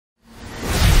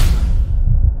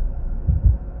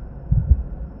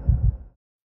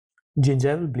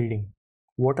Gingival bleeding.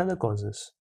 What are the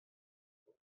causes?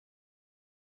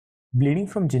 Bleeding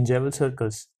from gingival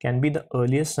circles can be the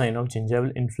earliest sign of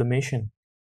gingival inflammation,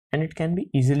 and it can be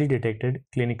easily detected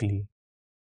clinically.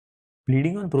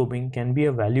 Bleeding on probing can be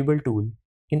a valuable tool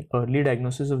in early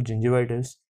diagnosis of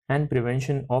gingivitis and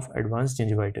prevention of advanced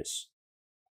gingivitis.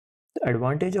 The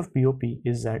advantage of BOP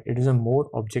is that it is a more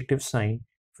objective sign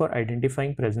for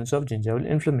identifying presence of gingival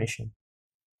inflammation.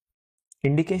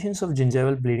 Indications of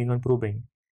gingival bleeding on probing.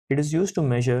 It is used to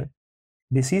measure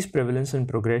disease prevalence and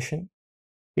progression.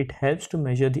 It helps to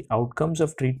measure the outcomes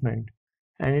of treatment,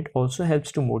 and it also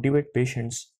helps to motivate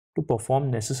patients to perform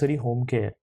necessary home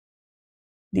care.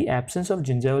 The absence of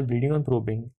gingival bleeding on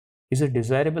probing is a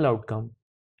desirable outcome,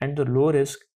 and the low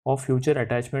risk of future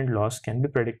attachment loss can be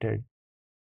predicted.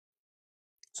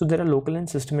 So there are local and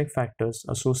systemic factors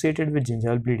associated with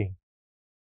gingival bleeding.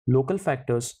 Local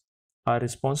factors are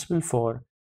responsible for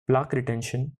plaque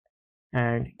retention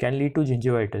and can lead to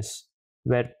gingivitis,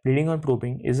 where bleeding on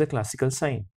probing is a classical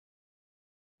sign.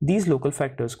 These local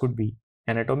factors could be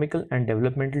anatomical and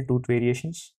developmental tooth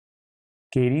variations,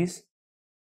 caries,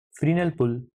 frenal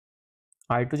pull,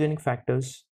 iatrogenic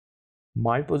factors,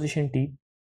 malpositioned teeth,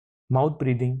 mouth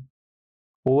breathing,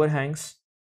 overhangs,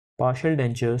 partial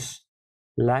dentures,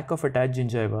 lack of attached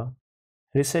gingiva,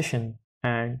 recession,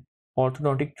 and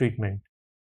orthodontic treatment.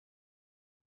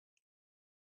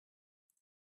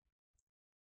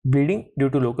 Bleeding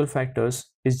due to local factors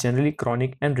is generally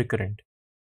chronic and recurrent.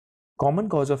 Common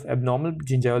cause of abnormal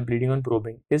gingival bleeding on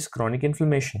probing is chronic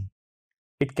inflammation.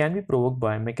 It can be provoked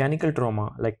by mechanical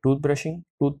trauma like toothbrushing,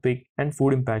 toothpick, and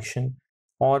food impaction,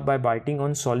 or by biting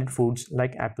on solid foods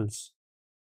like apples.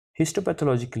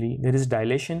 Histopathologically, there is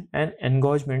dilation and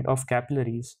engorgement of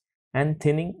capillaries and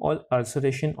thinning or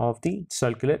ulceration of the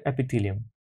sulcular epithelium.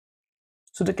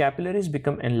 So the capillaries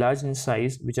become enlarged in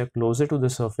size, which are closer to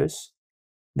the surface.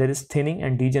 There is thinning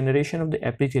and degeneration of the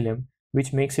epithelium,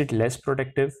 which makes it less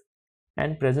protective,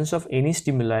 and presence of any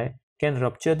stimuli can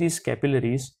rupture these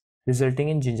capillaries, resulting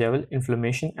in gingival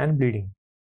inflammation and bleeding.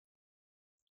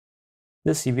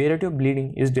 The severity of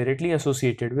bleeding is directly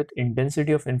associated with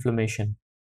intensity of inflammation.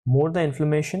 More the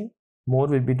inflammation, more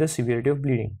will be the severity of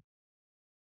bleeding.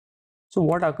 So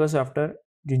what occurs after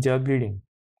gingival bleeding?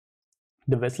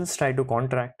 The vessels try to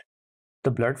contract,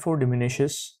 the blood flow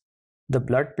diminishes, the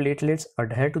blood platelets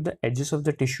adhere to the edges of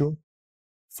the tissue,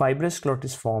 fibrous clot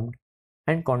is formed,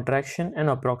 and contraction and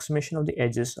approximation of the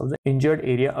edges of the injured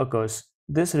area occurs.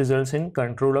 This results in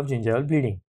control of gingival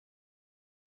bleeding.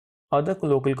 Other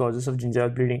local causes of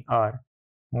gingival bleeding are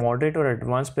moderate or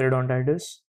advanced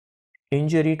periodontitis,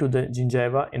 injury to the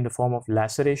gingiva in the form of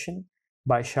laceration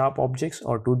by sharp objects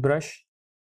or toothbrush,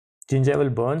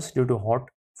 gingival burns due to hot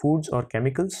foods or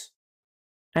chemicals,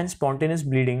 and spontaneous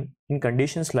bleeding in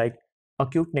conditions like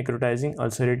acute necrotizing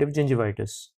ulcerative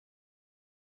gingivitis.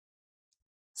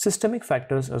 Systemic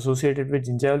factors associated with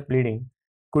gingival bleeding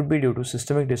could be due to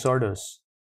systemic disorders.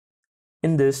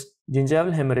 In this,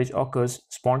 gingival hemorrhage occurs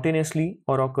spontaneously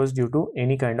or occurs due to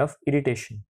any kind of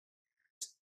irritation.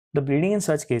 The bleeding in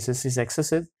such cases is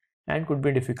excessive and could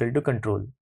be difficult to control.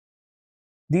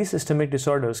 These systemic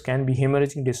disorders can be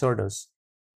hemorrhagic disorders.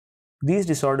 These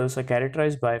disorders are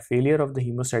characterized by failure of the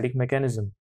hemostatic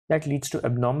mechanism that leads to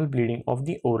abnormal bleeding of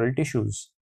the oral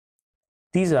tissues.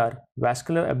 These are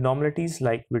vascular abnormalities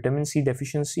like vitamin C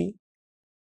deficiency,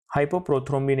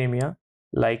 hypoprothrombinemia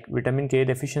like vitamin K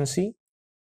deficiency,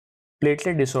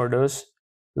 platelet disorders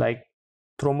like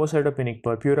thrombocytopenic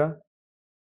purpura,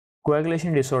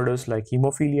 coagulation disorders like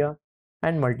hemophilia,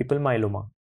 and multiple myeloma.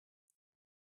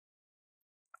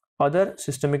 Other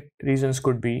systemic reasons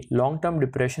could be long-term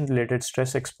depression-related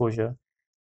stress exposure.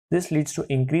 This leads to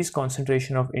increased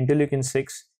concentration of interleukin-6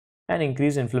 and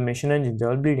increased inflammation and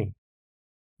gingival bleeding.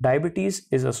 Diabetes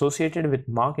is associated with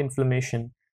marked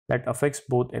inflammation that affects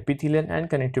both epithelial and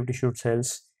connective tissue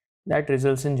cells that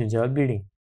results in gingival bleeding.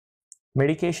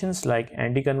 Medications like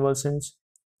anticonvulsants,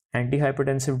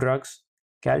 antihypertensive drugs,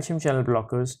 calcium channel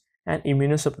blockers, and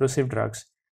immunosuppressive drugs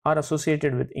are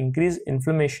associated with increased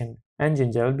inflammation and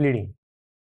gingival bleeding.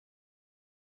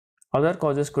 Other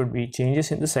causes could be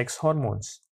changes in the sex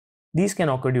hormones. These can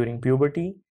occur during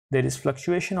puberty. There is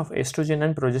fluctuation of estrogen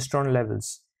and progesterone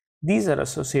levels. These are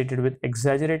associated with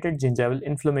exaggerated gingival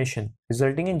inflammation,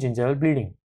 resulting in gingival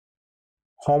bleeding.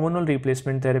 Hormonal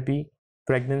replacement therapy,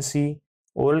 pregnancy,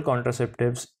 oral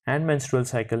contraceptives, and menstrual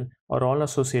cycle are all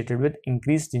associated with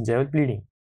increased gingival bleeding.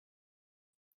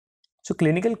 So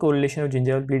clinical correlation of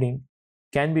gingival bleeding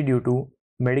can be due to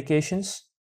medications,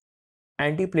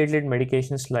 antiplatelet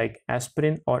medications like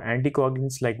aspirin or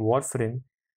anticoagulants like warfarin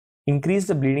increase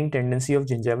the bleeding tendency of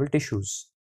gingival tissues.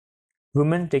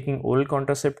 Women taking oral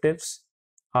contraceptives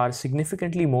are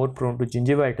significantly more prone to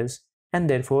gingivitis and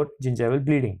therefore gingival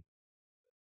bleeding.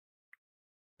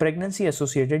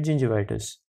 Pregnancy-associated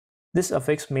gingivitis. This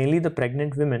affects mainly the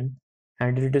pregnant women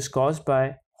and it is caused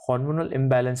by hormonal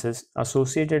imbalances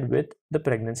associated with the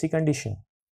pregnancy condition.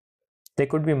 There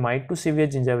could be mild to severe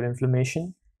gingival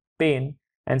inflammation, pain,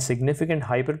 and significant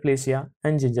hyperplasia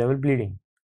and gingival bleeding.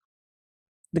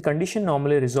 The condition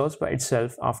normally resolves by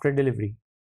itself after delivery.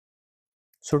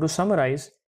 So to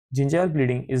summarize, gingival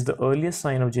bleeding is the earliest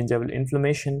sign of gingival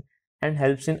inflammation and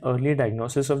helps in early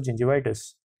diagnosis of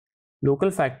gingivitis.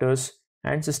 Local factors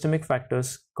and systemic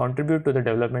factors contribute to the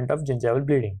development of gingival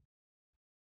bleeding.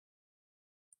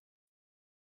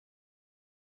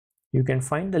 You can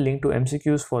find the link to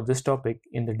MCQs for this topic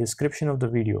in the description of the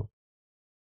video.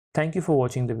 Thank you for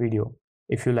watching the video.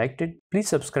 If you liked it, please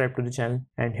subscribe to the channel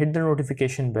and hit the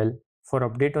notification bell for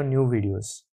update on new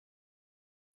videos.